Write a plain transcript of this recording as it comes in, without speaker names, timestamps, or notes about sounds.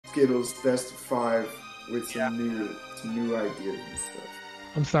Skittles best of 5 with some new ideas and stuff.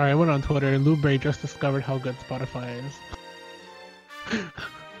 I'm sorry, I went on Twitter and Lubre just discovered how good Spotify is.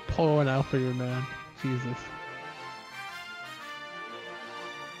 Pull one out for you, man. Jesus.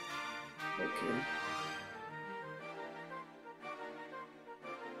 Okay.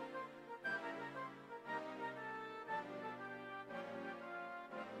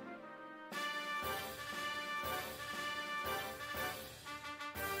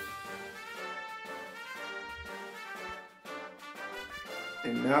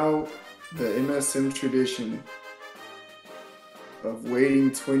 And now the MSM tradition of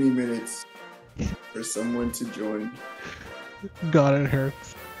waiting 20 minutes for someone to join. God, it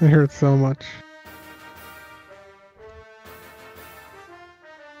hurts. It hurts so much.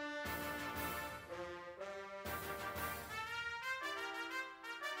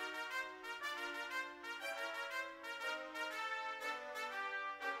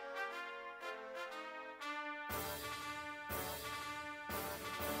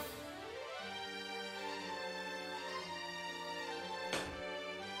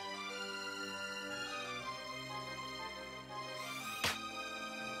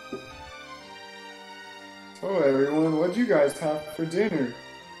 So everyone, what'd you guys have for dinner?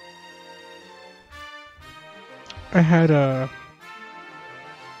 I had a.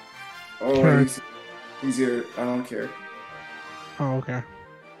 Oh, he's here. I don't care. Oh, okay.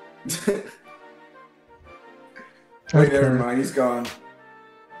 Wait, never mind. He's gone.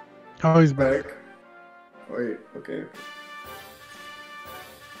 Oh, he's back. Wait, okay.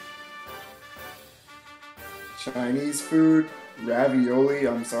 Chinese food, ravioli.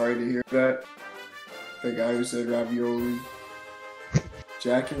 I'm sorry to hear that. The guy who said ravioli.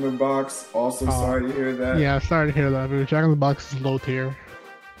 Jack in the Box. Also sorry to hear that. Yeah, sorry to hear that. But Jack in the Box is low tier.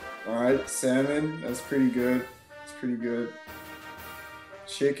 All right, salmon. That's pretty good. It's pretty good.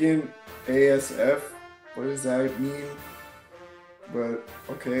 Chicken ASF. What does that mean? But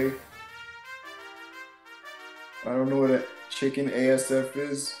okay. I don't know what a chicken ASF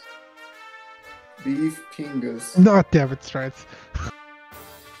is. Beef pingas. Not David Stripes.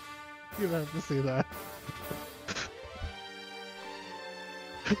 You have to see that.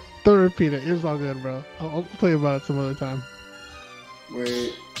 Don't repeat it. It's all good, bro. I'll tell you about it some other time.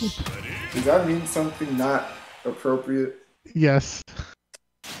 Wait. Does that mean something not appropriate? Yes.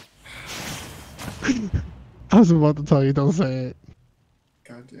 I was about to tell you, don't say it.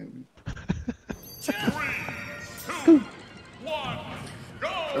 God damn it. 3, 2, 1, go!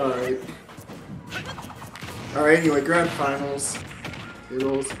 Alright, anyway, grand finals.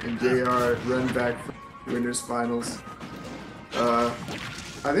 Skittles and JR run back for winners finals.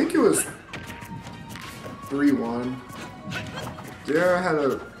 I think it was 3-1. JR had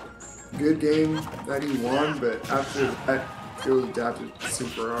a good game that he won, but after that, it was adapted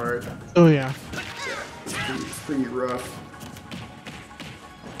super hard. Oh, yeah. It's pretty rough.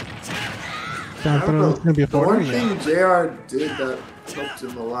 I thought it was going to be a the one 4-1. thing JR did that helped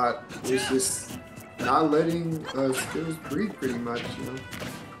him a lot was just not letting Skittles breathe pretty much, you know?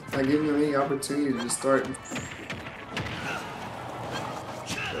 Not giving him any opportunity to start.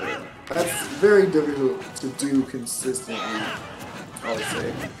 That's very difficult to do consistently, I would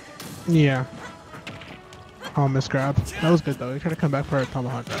say. Yeah. Oh, miss grab. That was good, though. He tried to come back for a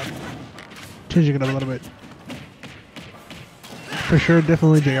tomahawk grab. Changing it up a little bit. For sure,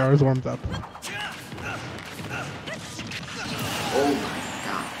 definitely JR's warmed up. Oh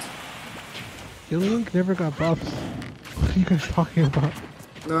my god. Young Link never got buffs. What are you guys talking about?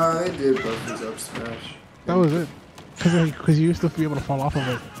 No, they did buff his up smash. That was it. Because you used to be able to fall off of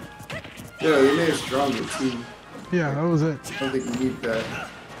it. Yeah, they made it stronger too. Yeah, that was it. I don't think you need that.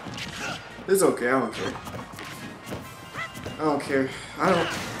 It's okay, I don't care. I don't care. I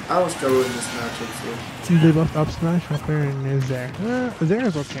don't struggle in this matchup, so. They buffed up smash, upper, and is there. There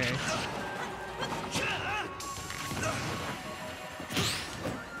is okay.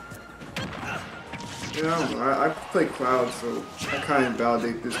 You know, I play Cloud, so I kind of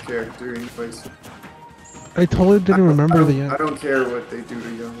validate this character anyways. I totally didn't remember the end. I don't care what they do to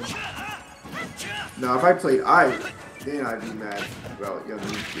Youngin. Now, if I played then I'd be mad about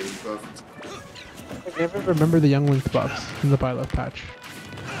Youngin getting buffed. I never remember the Young Link buffs in the Byleth patch.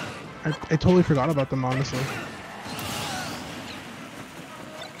 I totally forgot about them, honestly.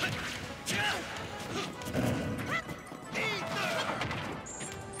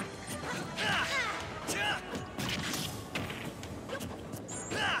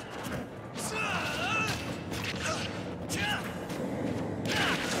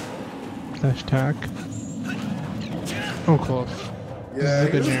 Dash attack. Oh, close. Yeah,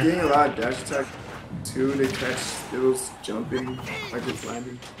 he was getting a lot of dash attack too to catch Skittles jumping like it's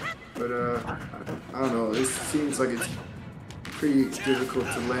landing. But I don't know. It seems like it's pretty difficult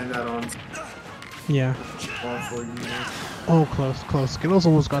to land that on Yeah. all for you. Oh, close, close. Skittles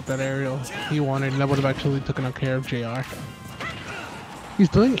almost got that aerial he wanted, and that would have actually taken care of JR.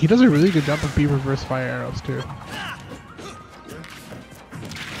 He does a really good job of being reverse fire arrows too.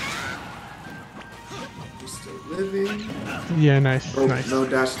 You're still living. Yeah, nice, Oh, nice. no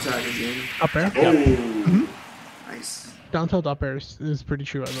dash attack again. Up air? Oh, Yep. nice. Down tilt up air is pretty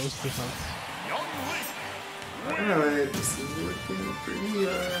true at those defense. Alright, this is looking pretty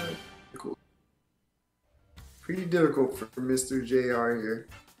cool. Pretty difficult for Mr. JR here.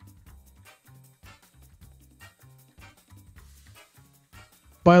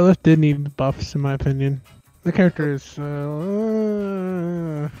 Byleth did need buffs in my opinion. The character is Nah,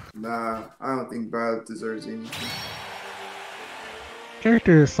 I don't think Violet deserves anything.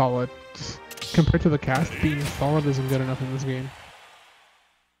 character is solid. Just compared to the cast, being solid isn't good enough in this game.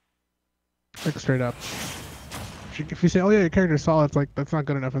 Like straight up. If you say, oh yeah, your character is solid, it's like, that's not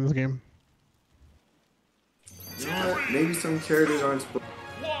good enough in this game. You know what? Maybe some characters aren't supposed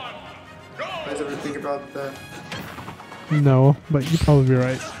to. One, You guys ever think about that? No, but you'd probably be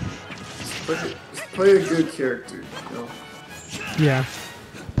right. Just play a good character, you know? Yeah.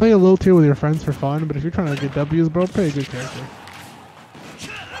 Play a little tier with your friends for fun, but if you're trying to get W's, bro, play a good character.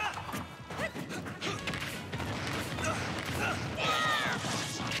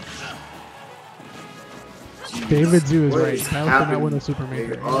 Jeez, David Zoo is what right. is Byleth did not happening? win a Super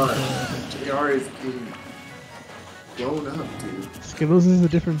Maker. JR is getting blown up, dude. Skittles is a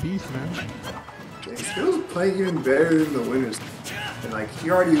different beast, man. Yeah, Skittles playing even better than the winners. And like, he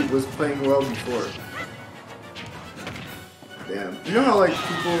already was playing well before. Damn. You know how like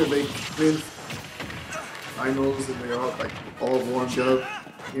people, they win finals and they're all like all warmed up?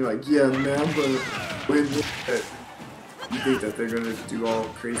 And you're like, yeah man, I'm gonna win this. You think that they're gonna do all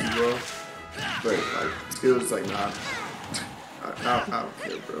crazy well. But like, Skittles like, nah. I don't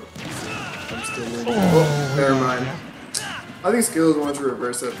care, bro. I'm still winning. Oh, never mind. I think Skittles wants to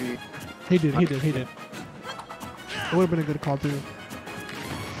reverse up P. He did. It would have been a good call too.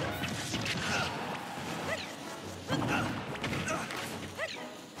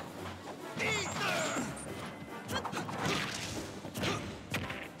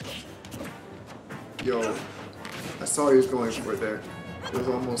 Yo, I saw he was going for it there. It was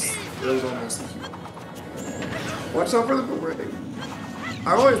almost cute. Watch out for the boomerang.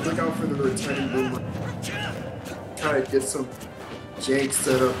 I always look out for the returning boomerang. Try to get some jank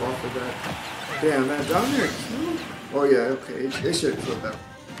set up off of that. Damn, that down there killed? Oh yeah, okay, it should have killed that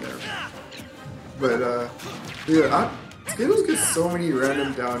there. But yeah, Skittles gets so many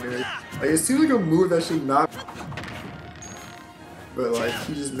random down there. Like it seems like a move that should not. But like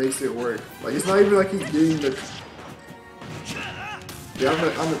he just makes it work. Like it's not even like he's getting the. Yeah, I'm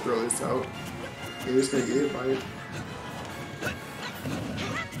gonna throw this out. You're just gonna get hit by it.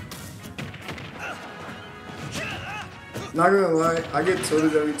 Not gonna lie, I get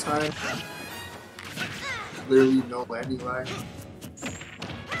tilted every time. Literally no landing lag.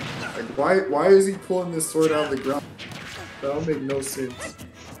 Like why is he pulling this sword out of the ground? That don't make no sense.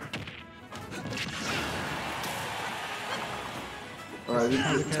 Alright,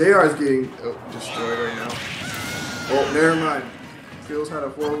 JR is getting destroyed right now. Oh, never mind. Skills had a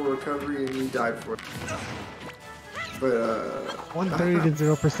horrible recovery and he died for it. But 130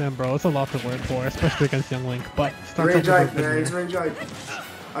 to 0%, bro. It's a lot to work for, especially against Young Link. But range hike, man. It's range hike.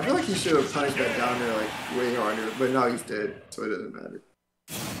 I feel like he should have punched that down there like way harder, but now he's dead, so it doesn't matter.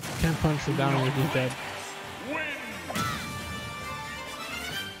 Can't punch the down if he's dead.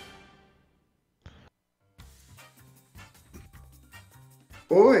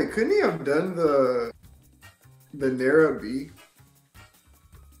 Oh wait, couldn't he have done the Nara B?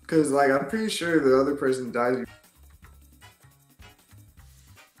 Cause like I'm pretty sure the other person dies.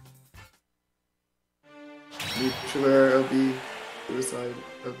 Neutral air LB, suicide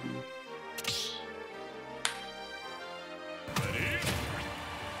LB.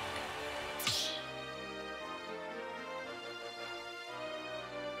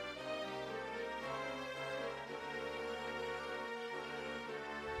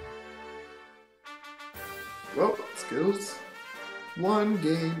 Well, Skittles, one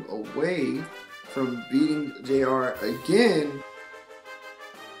game away from beating JR again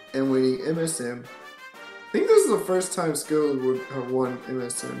and winning MSM. I think this is the first time Skittles would have won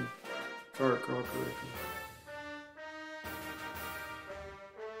MSM. If I recall correctly.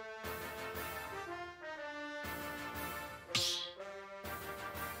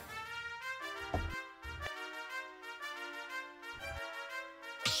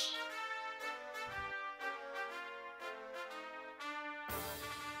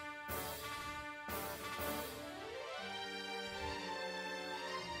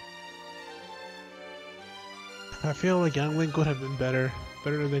 I feel like Young Link would have been better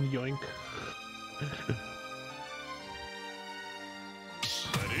than Yoink.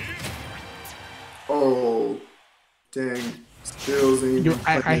 Oh, dang. Skittles ain't Yo, even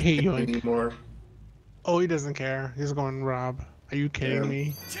I playing hate this game Yoink. anymore. Oh, he doesn't care. He's going Rob. Are you kidding Yeah.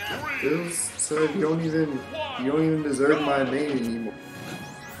 me? Skittles said you don't even deserve my name anymore.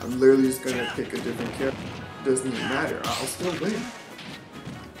 I'm literally just gonna pick a different character. It doesn't even matter. I'll still win.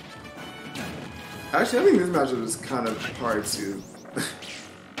 Actually, I think this matchup is kind of hard too.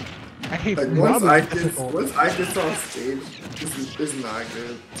 I hate Like Rob. once I get on stage, this is not a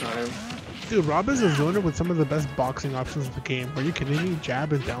good time. Dude, Rob is a zoner with some of the best boxing options in the game. Are you kidding me?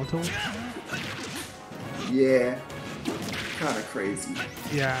 Jab and down tilt? Yeah, kind of crazy.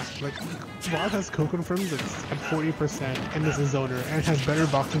 Yeah, like Rob has co-confirms that's at 40% and is a zoner and has better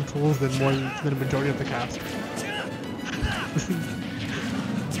boxing tools than a majority of the cast.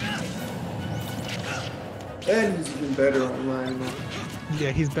 And he's even better online now.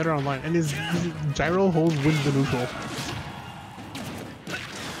 Yeah, he's better online, and his gyro holds wins the neutral.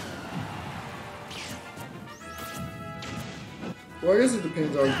 Well, I guess it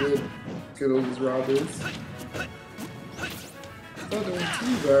depends on how good old Rob is. It's not doing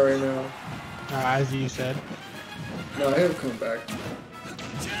too bad right now. As you said. No, he'll come back.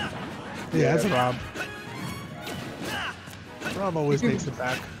 Yeah, that's Rob. Rob always makes it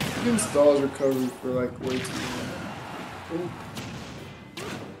back. He installs recovery for like way too long. Ooh.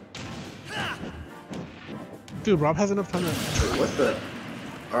 Dude, Rob has enough time to... Wait, what the?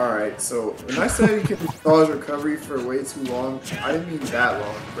 Alright, so when I said he can install his recovery for way too long, I didn't mean that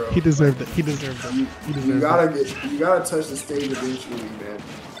long, bro. He deserved it. He deserved it. You gotta touch the stage eventually, man.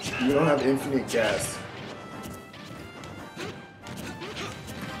 You don't have infinite gas.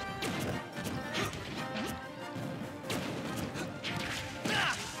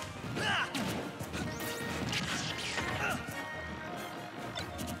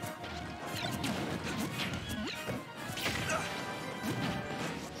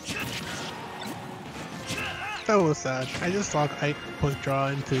 That was sad. I just saw Ike quick draw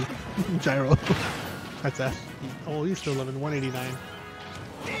into gyro. That's F. Oh, he's still living 189.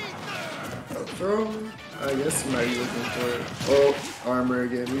 Throw? I guess you might be looking for it. Oh, armor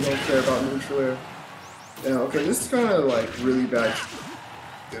again. We don't care about neutral air. Yeah, okay, this is kind of like really bad.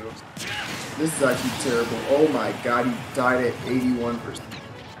 This is actually terrible. Oh my god, he died at 81%.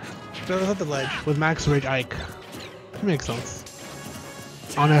 That was at the ledge with max rage Ike. It makes sense.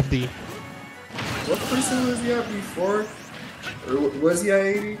 On FD. What percent was he at before? Or was he at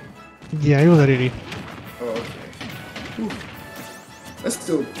 80? Yeah, he was at 80. Oh, okay. Whew. That's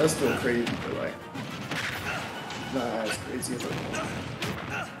still crazy, but like, not as crazy as I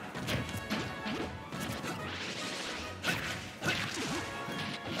thought.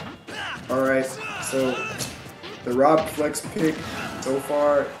 Alright, so the Rob flex pick so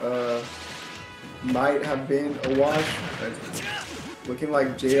far might have been a wash. Looking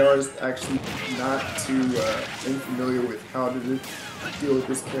like JR is actually not too unfamiliar with how to deal with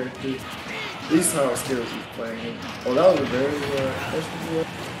this character. At least how Skittles is playing him. Oh, that was a very questionable,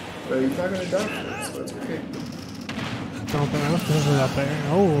 but he's not gonna die for it, so it's okay. Something else is up there.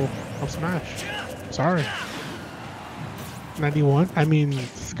 Oh, I'll smash. Sorry. 91? I mean,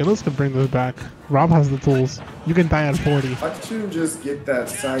 Skittles can bring this back. Rob has the tools. You can die at 40. Why don't you just get that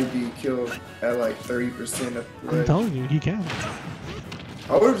side B kill at like 30% of the I'm telling you, he can.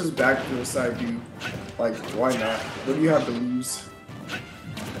 I would have just backed to a side B. Like, why not? What do you have to lose?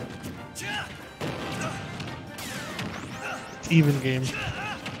 It's even game.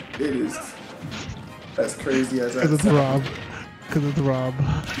 It is. As crazy as that Because it's Rob. Because it's Rob.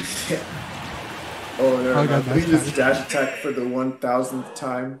 Yeah. Oh, no, Oh, no. God, We nice just time. dash attack for the 1000th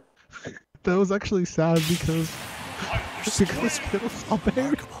time. That was actually sad because Skittles saw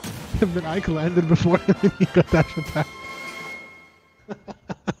there, and then Ike landed before him and he got dash attack.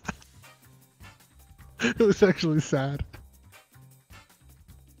 It was actually sad.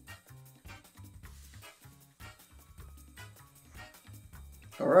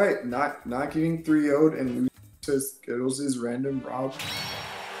 Alright, not getting 3-0'd and losing to Skittles' random Rob.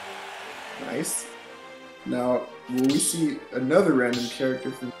 Nice. Now, will we see another random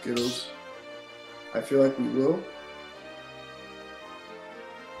character from Skittles? I feel like we will.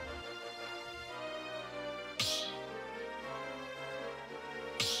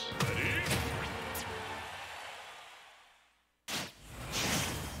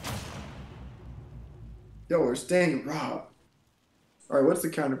 Yo, we're staying Rob. Alright, what's the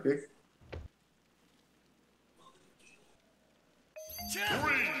counter pick? 3,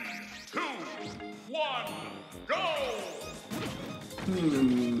 2, 1, go!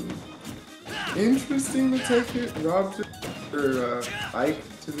 interesting to take it, Rob or Ike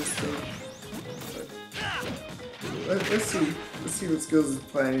to this thing. Let's see. Let's see what Skills'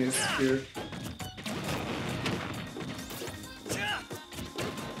 plan is here.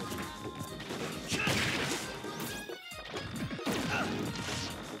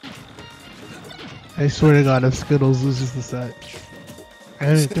 I swear to God, if Skittles loses the set,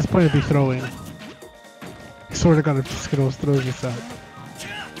 and at this point it'd be throwing. I swear to God, if Skittles throws the set.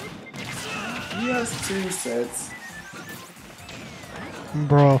 He has 2 sets.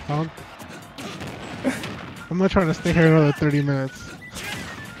 Bro, I'm not trying to stay here another 30 minutes.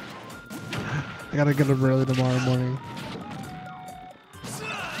 I gotta get up early tomorrow morning.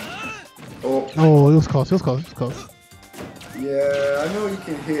 Oh, it was close, it was close, it was close. Yeah, I know you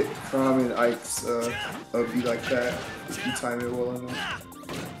can hit Crom and Ike's upbeat like that if you time it well enough.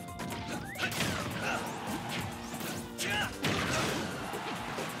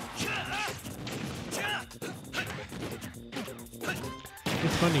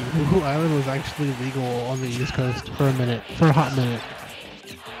 It's funny, Blue Island was actually legal on the East Coast for a minute, for a hot minute.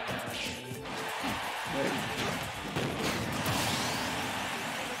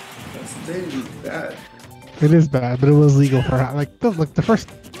 That's daily bad. It is bad, but it was legal for like the first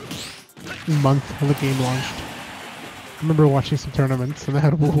month of the game launched. I remember watching some tournaments and they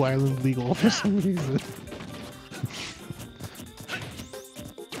had Blue Island legal for some reason.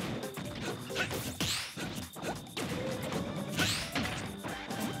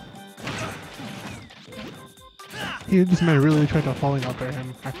 This man really tried to falling out there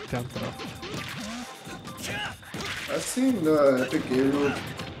and hack down throw. I've seen Epic Gabriel.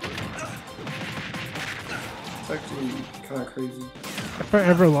 It's actually kind of crazy. If I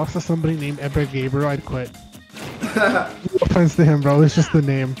ever lost to somebody named Epic Gabriel, I'd quit. No offense to him, bro. It's just the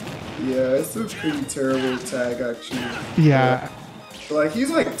name. Yeah, it's a pretty terrible tag, actually. Yeah. But, like, he's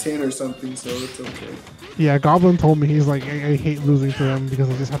like 10 or something, so it's okay. Yeah, Goblin told me, he's like, I hate losing to him because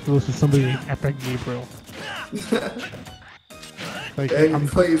I just have to lose to somebody named Epic Gabriel. Like, And he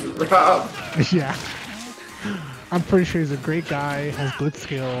plays Rob. Yeah. I'm pretty sure he's a great guy, has good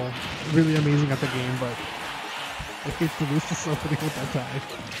skill, really amazing at the game, but I hate to lose to somebody with that tag.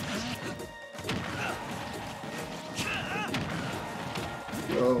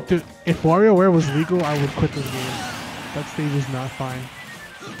 Yo. Dude, if WarioWare was legal, I would quit this game. That stage is not fine.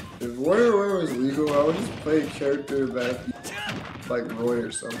 If WarioWare was legal, I would just play a character that like Roy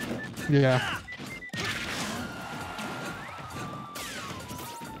or something. Yeah.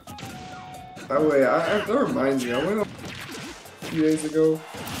 That way, that reminds me, I went a few days ago,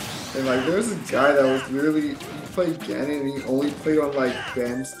 and like there was a guy that was literally, he played Ganon and he only played on like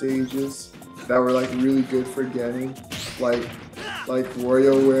band stages that were like really good for Ganon. Like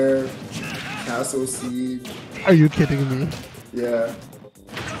WarioWare, Castle Siege. Are you kidding me? Yeah.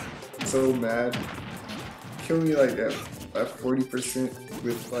 So mad. Killed me like at 40%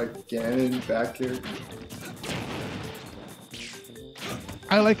 with like Ganon back here.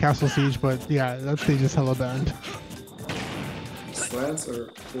 I like Castle Siege, but yeah, that stage is hella banned. Slants are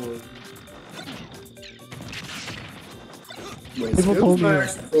cool. Wait, People told me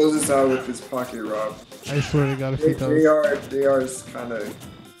close this out with this pocket rob. I swear to God, if he does. They are kind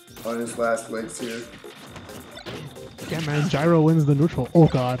of on his last legs here. Yeah, man, Gyro wins the neutral. Oh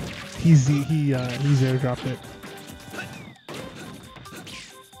God, he's airdropped it.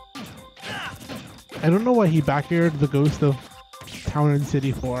 I don't know why he back aired the ghost of Town and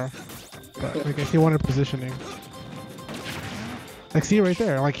City for, but I guess he wanted positioning. Like, see right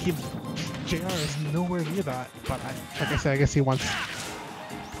there, like JR is nowhere near that, but like I said, I guess he wants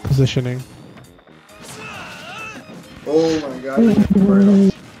positioning. Oh my God, it's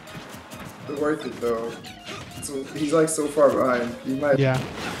worth it though. So he's like so far behind. He might. Yeah.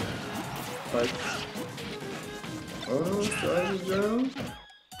 Like. Oh, sliding down.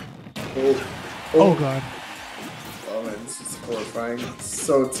 Oh God. Oh man, this is horrifying.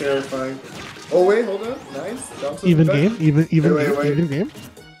 So terrifying. Oh wait, hold up. Nice. Even game? Even wait. game?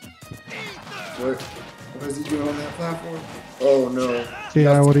 What is he doing on that platform? Oh no.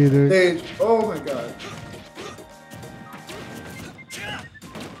 Yeah, what do you do? Stage. Oh my God.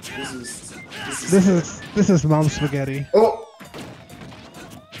 This is mom spaghetti. Oh.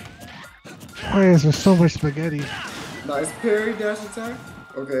 Why is there so much spaghetti? Nice parry dash attack.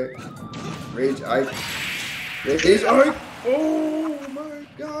 Okay. Rage Ike. Rage Ike. Oh my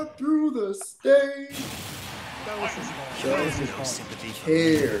God! Through the stage. That was his fault. That was his fault.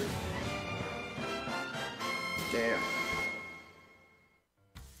 Care. Damn.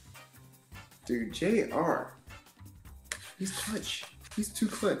 Dude, JR. He's clutch. He's too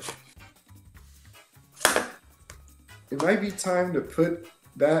clutch. It might be time to put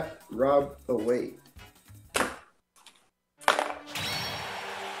that Rob away.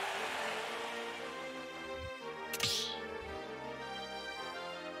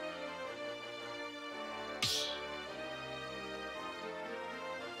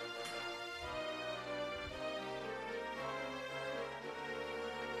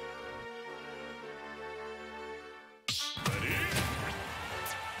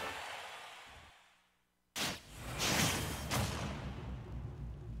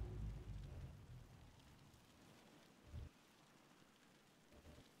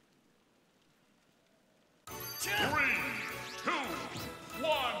 Three, two,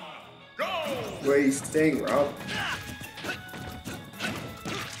 one, go! Where are you staying, Rob?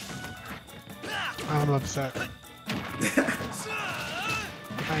 I'm upset.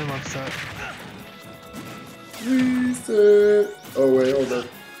 I am upset. Reset. Oh wait, hold up.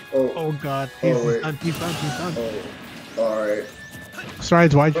 Oh, Oh god, Oh, he's wait. done, he's done, he's done. oh. Alright.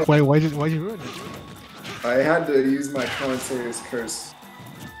 Strides, why'd you ruin it? I had to use my commentator's curse.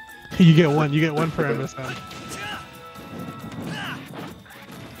 You get one per MSM.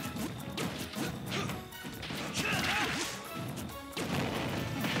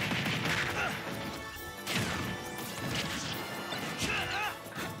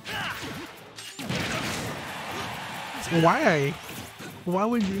 Why? Why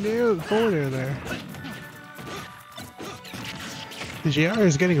would you nail forward air there? The JR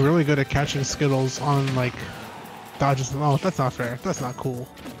is getting really good at catching Skittles on like dodges. Oh, that's not fair. That's not cool.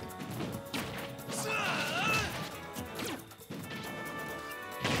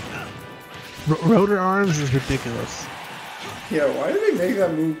 Rotor arms is ridiculous. Yeah, why did they make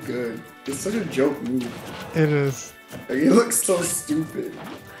that move good? It's such a joke move. It is. Like, it looks so stupid.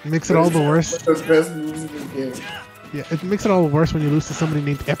 Makes it all the One worse. of the best moves in the game. Yeah, it makes it all worse when you lose to somebody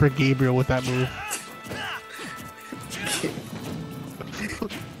named Epic Gabriel with that move.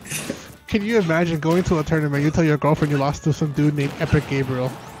 Can you imagine going to a tournament, you tell your girlfriend you lost to some dude named Epic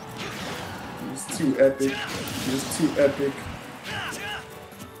Gabriel? He's too epic. He's too epic.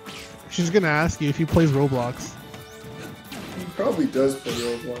 She's gonna ask you if he plays Roblox. He probably does play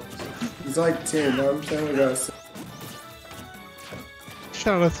Roblox. He's like 10. I'm telling you guys.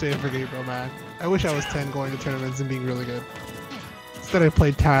 Shout out to Epic Gabriel, man. I wish I was 10 going to tournaments and being really good. Instead I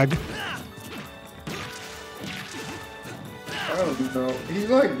played tag. I don't know. He's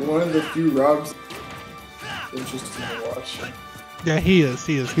like one of the few Robs interesting to watch. Yeah, he is.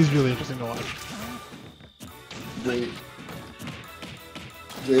 He's really interesting to watch. Wait.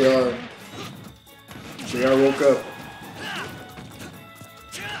 JR. JR woke up.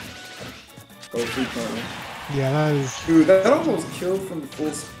 Oh, free corner. Yeah, that is... Dude, that almost killed from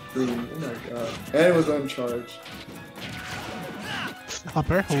full screen. Oh my god. And it was uncharged.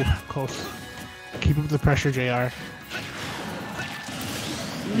 Upper? Oh, close. Keep up the pressure, JR.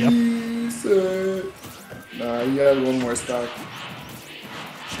 Yep. Reset. Nah, you had one more stock.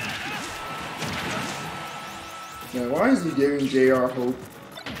 Man, why is he giving JR hope?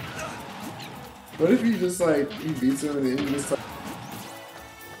 What if he just like, he beats him and then he just like...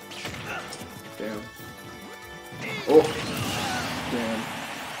 Damn. Oh! Damn.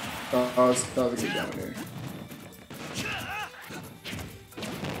 That was a good down there.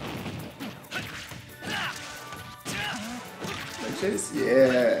 Chase?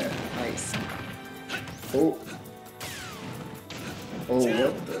 Yeah. Nice. Oh. Oh,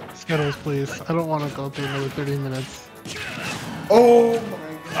 what the? Skittles, please. I don't want to go through another 30 minutes. Oh my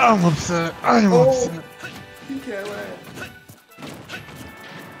god. I'm upset. I'm upset. He can't land.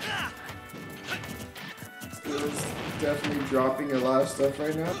 Skills definitely dropping a lot of stuff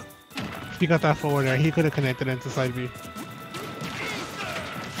right now. He got that forward there. He could have connected into side B. Oh,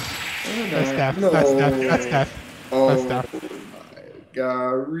 That's staff. no. That's staff. That's staff. Oh That's staff. my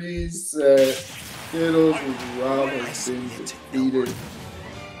god. Reset. Skittles with Rob has been defeated.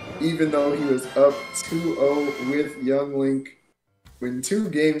 Even though he was up 2-0 with Young Link. When 2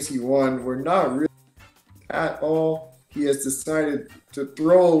 games he won were not really at all, he has decided to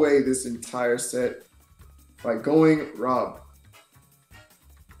throw away this entire set by going Rob.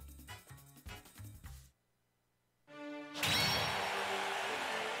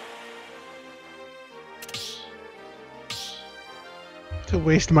 To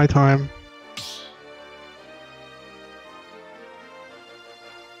waste my time.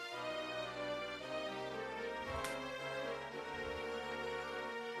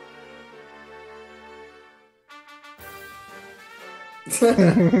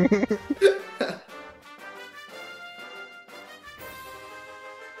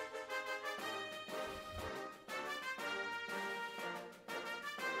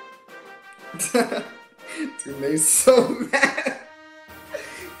 Dude, they're so mad.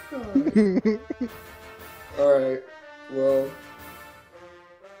 Alright, well,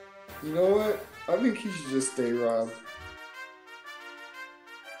 you know what? I think he should just stay Rob.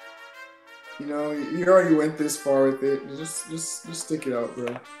 You know, you already went this far with it. Just stick it out,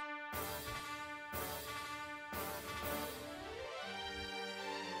 bro.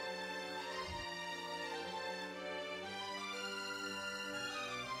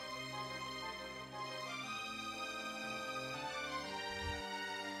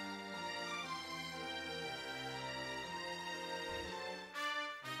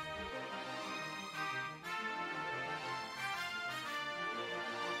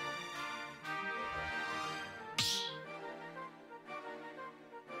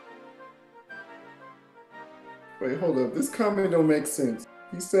 Wait, hold up. This comment don't make sense.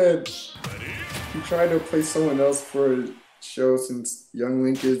 He said he tried to play someone else for a show since Young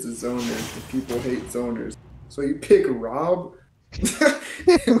Link is a zoner and people hate zoners. So you pick Rob,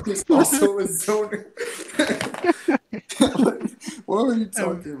 who's also a zoner. What are you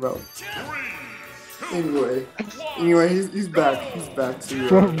talking about? Anyway, he's back. He's back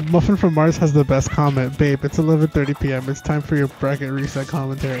to. Muffin from Mars has the best comment. Babe, it's 11:30 p.m. It's time for your bracket reset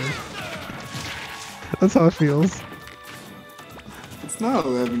commentary. That's how it feels. It's not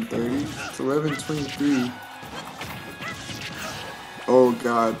 11:30. It's 11:23. Oh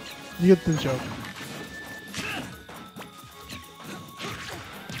God. You get the joke.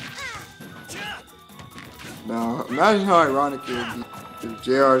 Now, imagine how ironic it would be if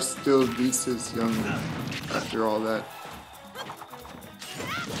JR still beats his young after all that.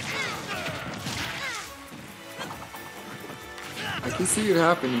 I can see it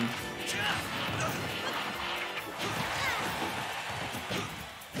happening.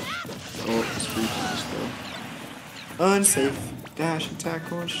 Oh, it's free punch though. Unsafe. Dash,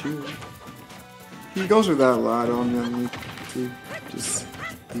 attack, or shoot. He goes with that a lot on Young Link too. Just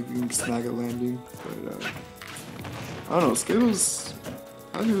you can snag a landing. But I don't know, Skittles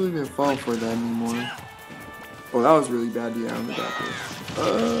hasn't really been falling for that anymore. Oh, that was really bad, yeah, on the back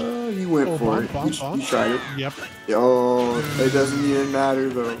there. He went for it. He tried it. Yep. Oh, it doesn't even matter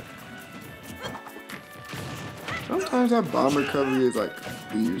though. Sometimes that bomb recovery is like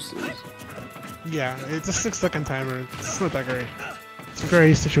useless. Yeah, it's a 6-second timer. It's not that great. It's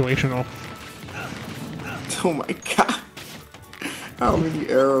very situational. Oh my god. How many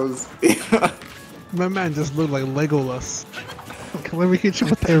arrows? My man just looked like Legolas. Let me hit you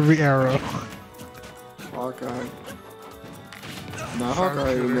with every arrow. Hawkeye. Nah,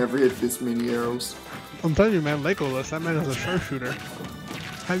 Hawkeye will never hit this many arrows. I'm telling you, man, Legolas, that man is a sharpshooter.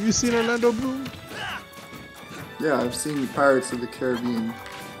 Have you seen Orlando Bloom? Yeah, I've seen Pirates of the Caribbean.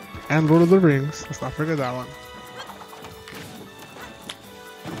 And Lord of the Rings. Let's not forget that one.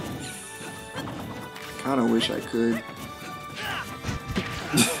 Kinda wish I could.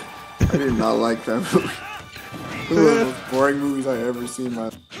 I did not like that movie. It was one of the most boring movies I ever seen in my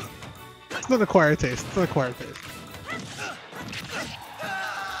life. It's not acquired taste. It's not acquired taste.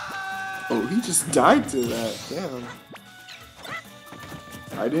 Oh, he just died to that. Damn.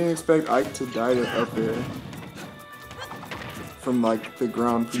 I didn't expect Ike to die to up there. From like the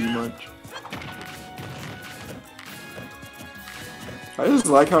ground pretty much. I just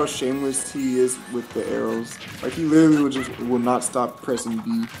like how shameless he is with the arrows. Like he literally will not stop pressing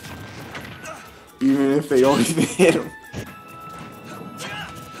B. Even if they don't even hit him.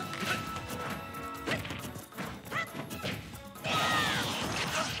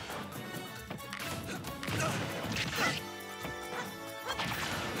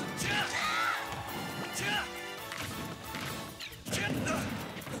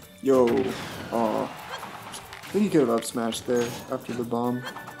 Yo, aw. I think he could have up smashed there after the bomb.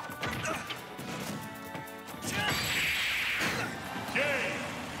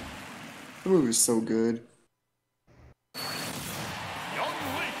 The movie is so good. Young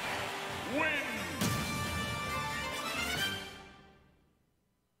Link wins.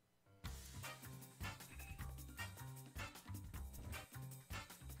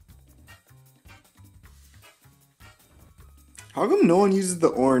 How come no one uses the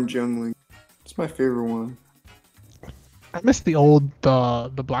orange Young Link? It's my favorite one. I missed the old,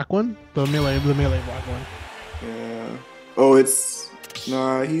 the black one, the melee black one. Yeah. Oh, it's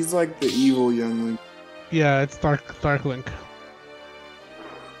nah. He's like the evil Young Link. Yeah, it's Dark Link.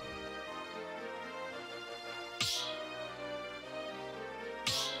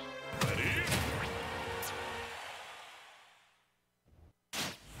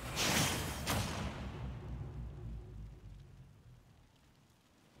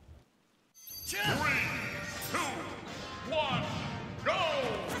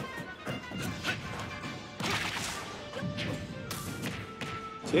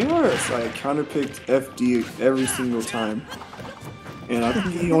 JR is like counterpicked FD every single time. And I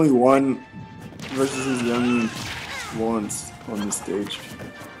think he only won versus his young once on this stage.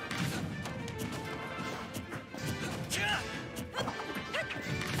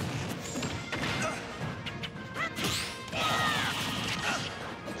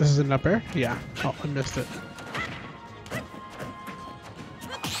 This is an up air? Yeah. Oh, I missed it.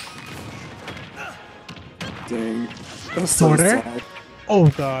 Dang. That was so sad. Oh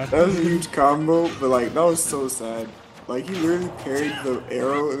god. That was a huge combo, but like that was so sad. Like he literally parried the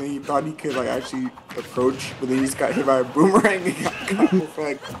arrow and then he thought he could like actually approach, but then he just got hit by a boomerang and got combo for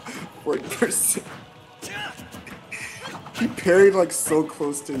like 40%. He parried like so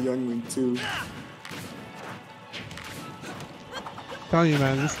close to Youngling too. Telling you,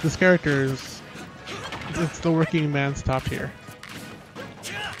 man, this character it's the working man's top tier.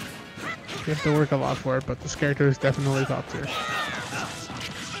 You have to work a lot for it, but this character is definitely top tier.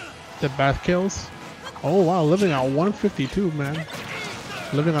 The bath kills. Oh wow, living at 152, man.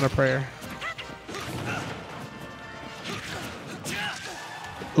 Living on a prayer.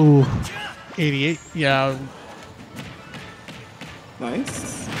 Ooh, 88. Yeah.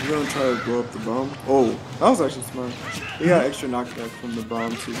 Nice. We're gonna try to blow up the bomb. Oh, that was actually smart. He got extra knockback from the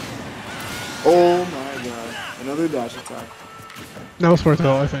bomb too. Oh my god. Another dash attack. That was worth it,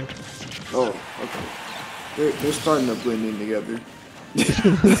 I think. Oh, okay. They're starting to blend in together. He's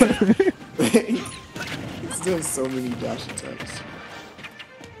doing so many dash attacks.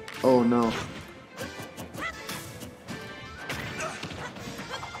 Oh no.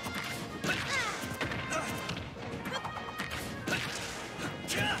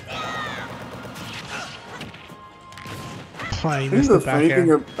 I think the funny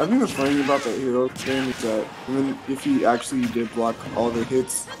thing about that hero game is that even if he actually did block all the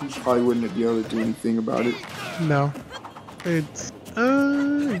hits, he probably wouldn't be able to do anything about it. No. It's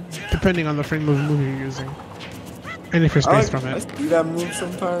depending on the frame of move you're using. And if you're spaced from it. I see that move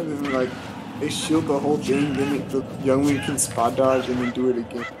sometimes and like they shield the whole thing, then the Youngling can spot dodge and then do it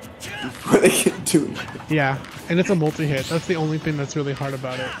again before they can do it. Yeah, and it's a multi-hit. That's the only thing that's really hard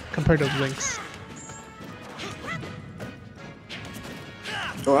about it compared to Link's.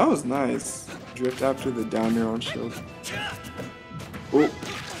 Oh, that was nice. Drift after the down air on shield. Oh.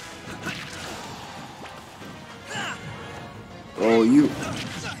 Oh, you.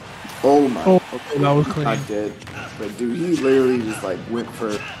 Oh my. Oh, okay. that was clean. I did. But dude, he literally just like went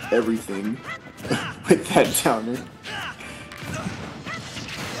for everything with that downer.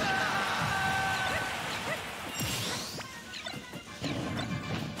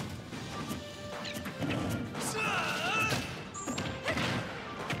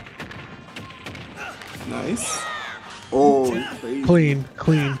 Nice. Oh, crazy.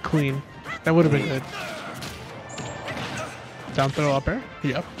 Clean. That would have been good. Down throw up air?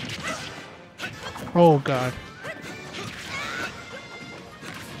 Yep. Oh god.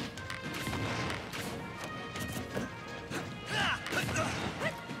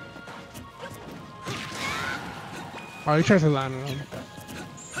 Oh, he tries to land on him.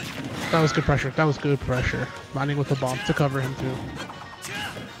 That was good pressure. Landing with the bomb to cover him too.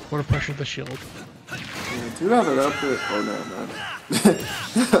 Would have pressured the shield. Yeah, dude, have it up there. Oh no,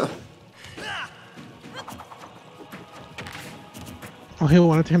 man. Oh, he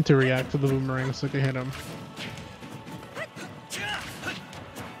wanted him to react to the boomerang so he could hit him.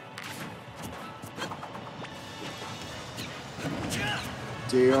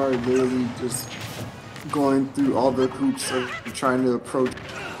 JR literally just going through all the hoops of trying to approach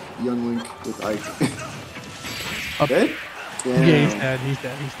Young Link with Ike. Dead? Damn. Yeah, he's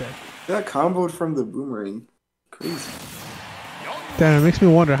dead. That comboed from the boomerang. Crazy. Damn, it makes me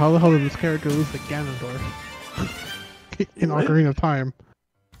wonder how the hell did this character lose to Ganondorf in What? Ocarina of Time?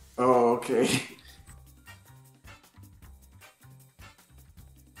 Oh, okay.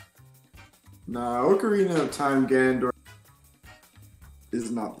 Nah, Ocarina of Time Ganondorf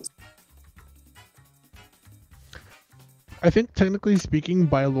is not this. I think technically speaking,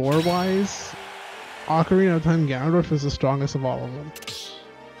 by lore-wise, Ocarina of Time Ganondorf is the strongest of all of them.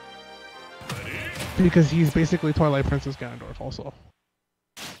 Because he's basically Twilight Princess Ganondorf also.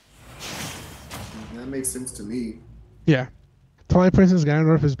 That makes sense to me. Yeah. Twilight Princess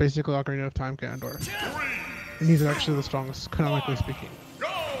Ganondorf is basically Ocarina of Time Ganondorf. And he's actually the strongest, canonically speaking.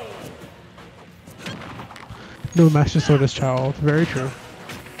 No Master Sword's child. Very true.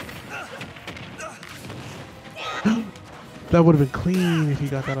 That would have been clean if he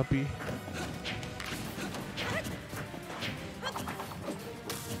got that up B.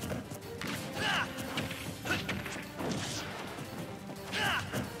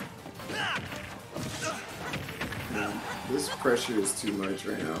 This pressure is too much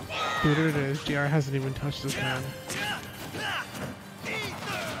right now. Dude, it is. JR hasn't even touched this man.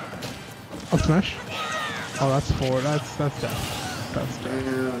 Up smash? Oh, that's forward. That's death. That's death.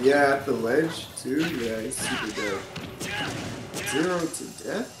 Damn, yeah, at the ledge too. Yeah, he's super dead. 0 to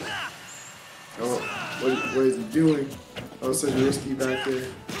death. Oh, what is he doing? Oh, such risky back there.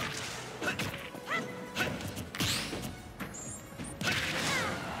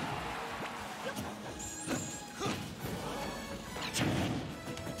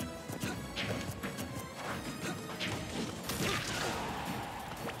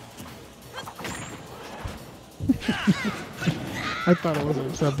 I thought it was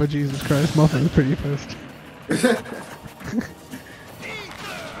upset, but Jesus Christ, Muffin's pretty pissed.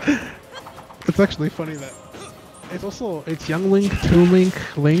 It's actually funny that it's Young Link, Toon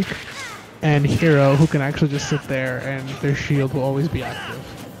Link, Link, and Hero who can actually just sit there and their shield will always be active.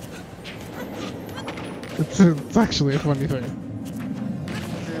 It's actually a funny thing.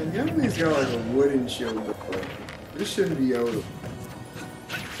 Man, Young Link's got like a wooden shield, but like, this shouldn't be able to.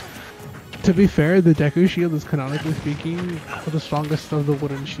 To be fair, the Deku shield is canonically speaking the strongest of the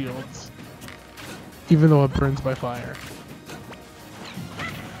wooden shields, even though it burns by fire.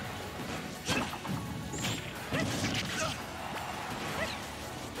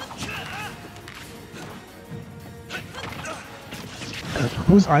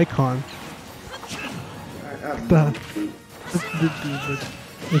 Who's Icon? The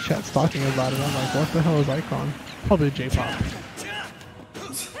chat's talking about it. I'm like, what the hell is Icon? Probably J-pop.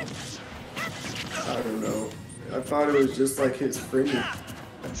 I don't know. I thought it was just like his friend.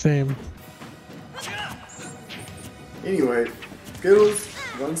 Same. Anyway, Skittles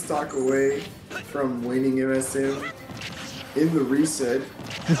one stock away from winning MSM in the reset.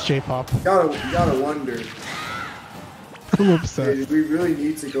 It's J-pop. You gotta wonder. I'm upset. Hey, did we really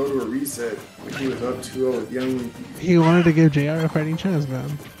need to go to a reset when he was up 2-0 with Young Link? He wanted to give JR a fighting chance,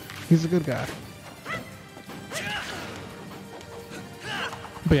 man. He's a good guy.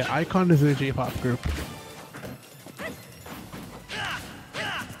 But yeah, Icon is a J-pop group.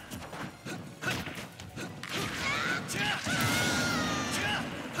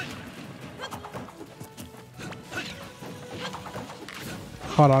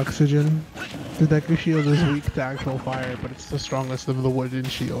 Hot Oxygen. The Deku shield is weak to actual fire, but it's the strongest of the wooden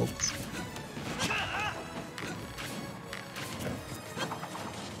shields.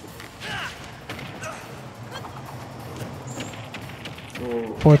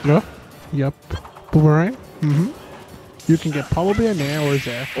 Oh. Fourth row? Yep. Boomerang? Mm-hmm. You can get probably a Nair or a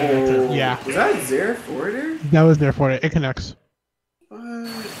Zair. Oh. Yeah. Was that Zaire forwarder? That was there for it. It connects. What?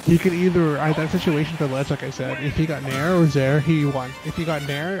 You can either, that situation for Ledge, like I said, if he got Nair or Zair, he won. If he got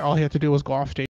Nair, all he had to do was go off stage.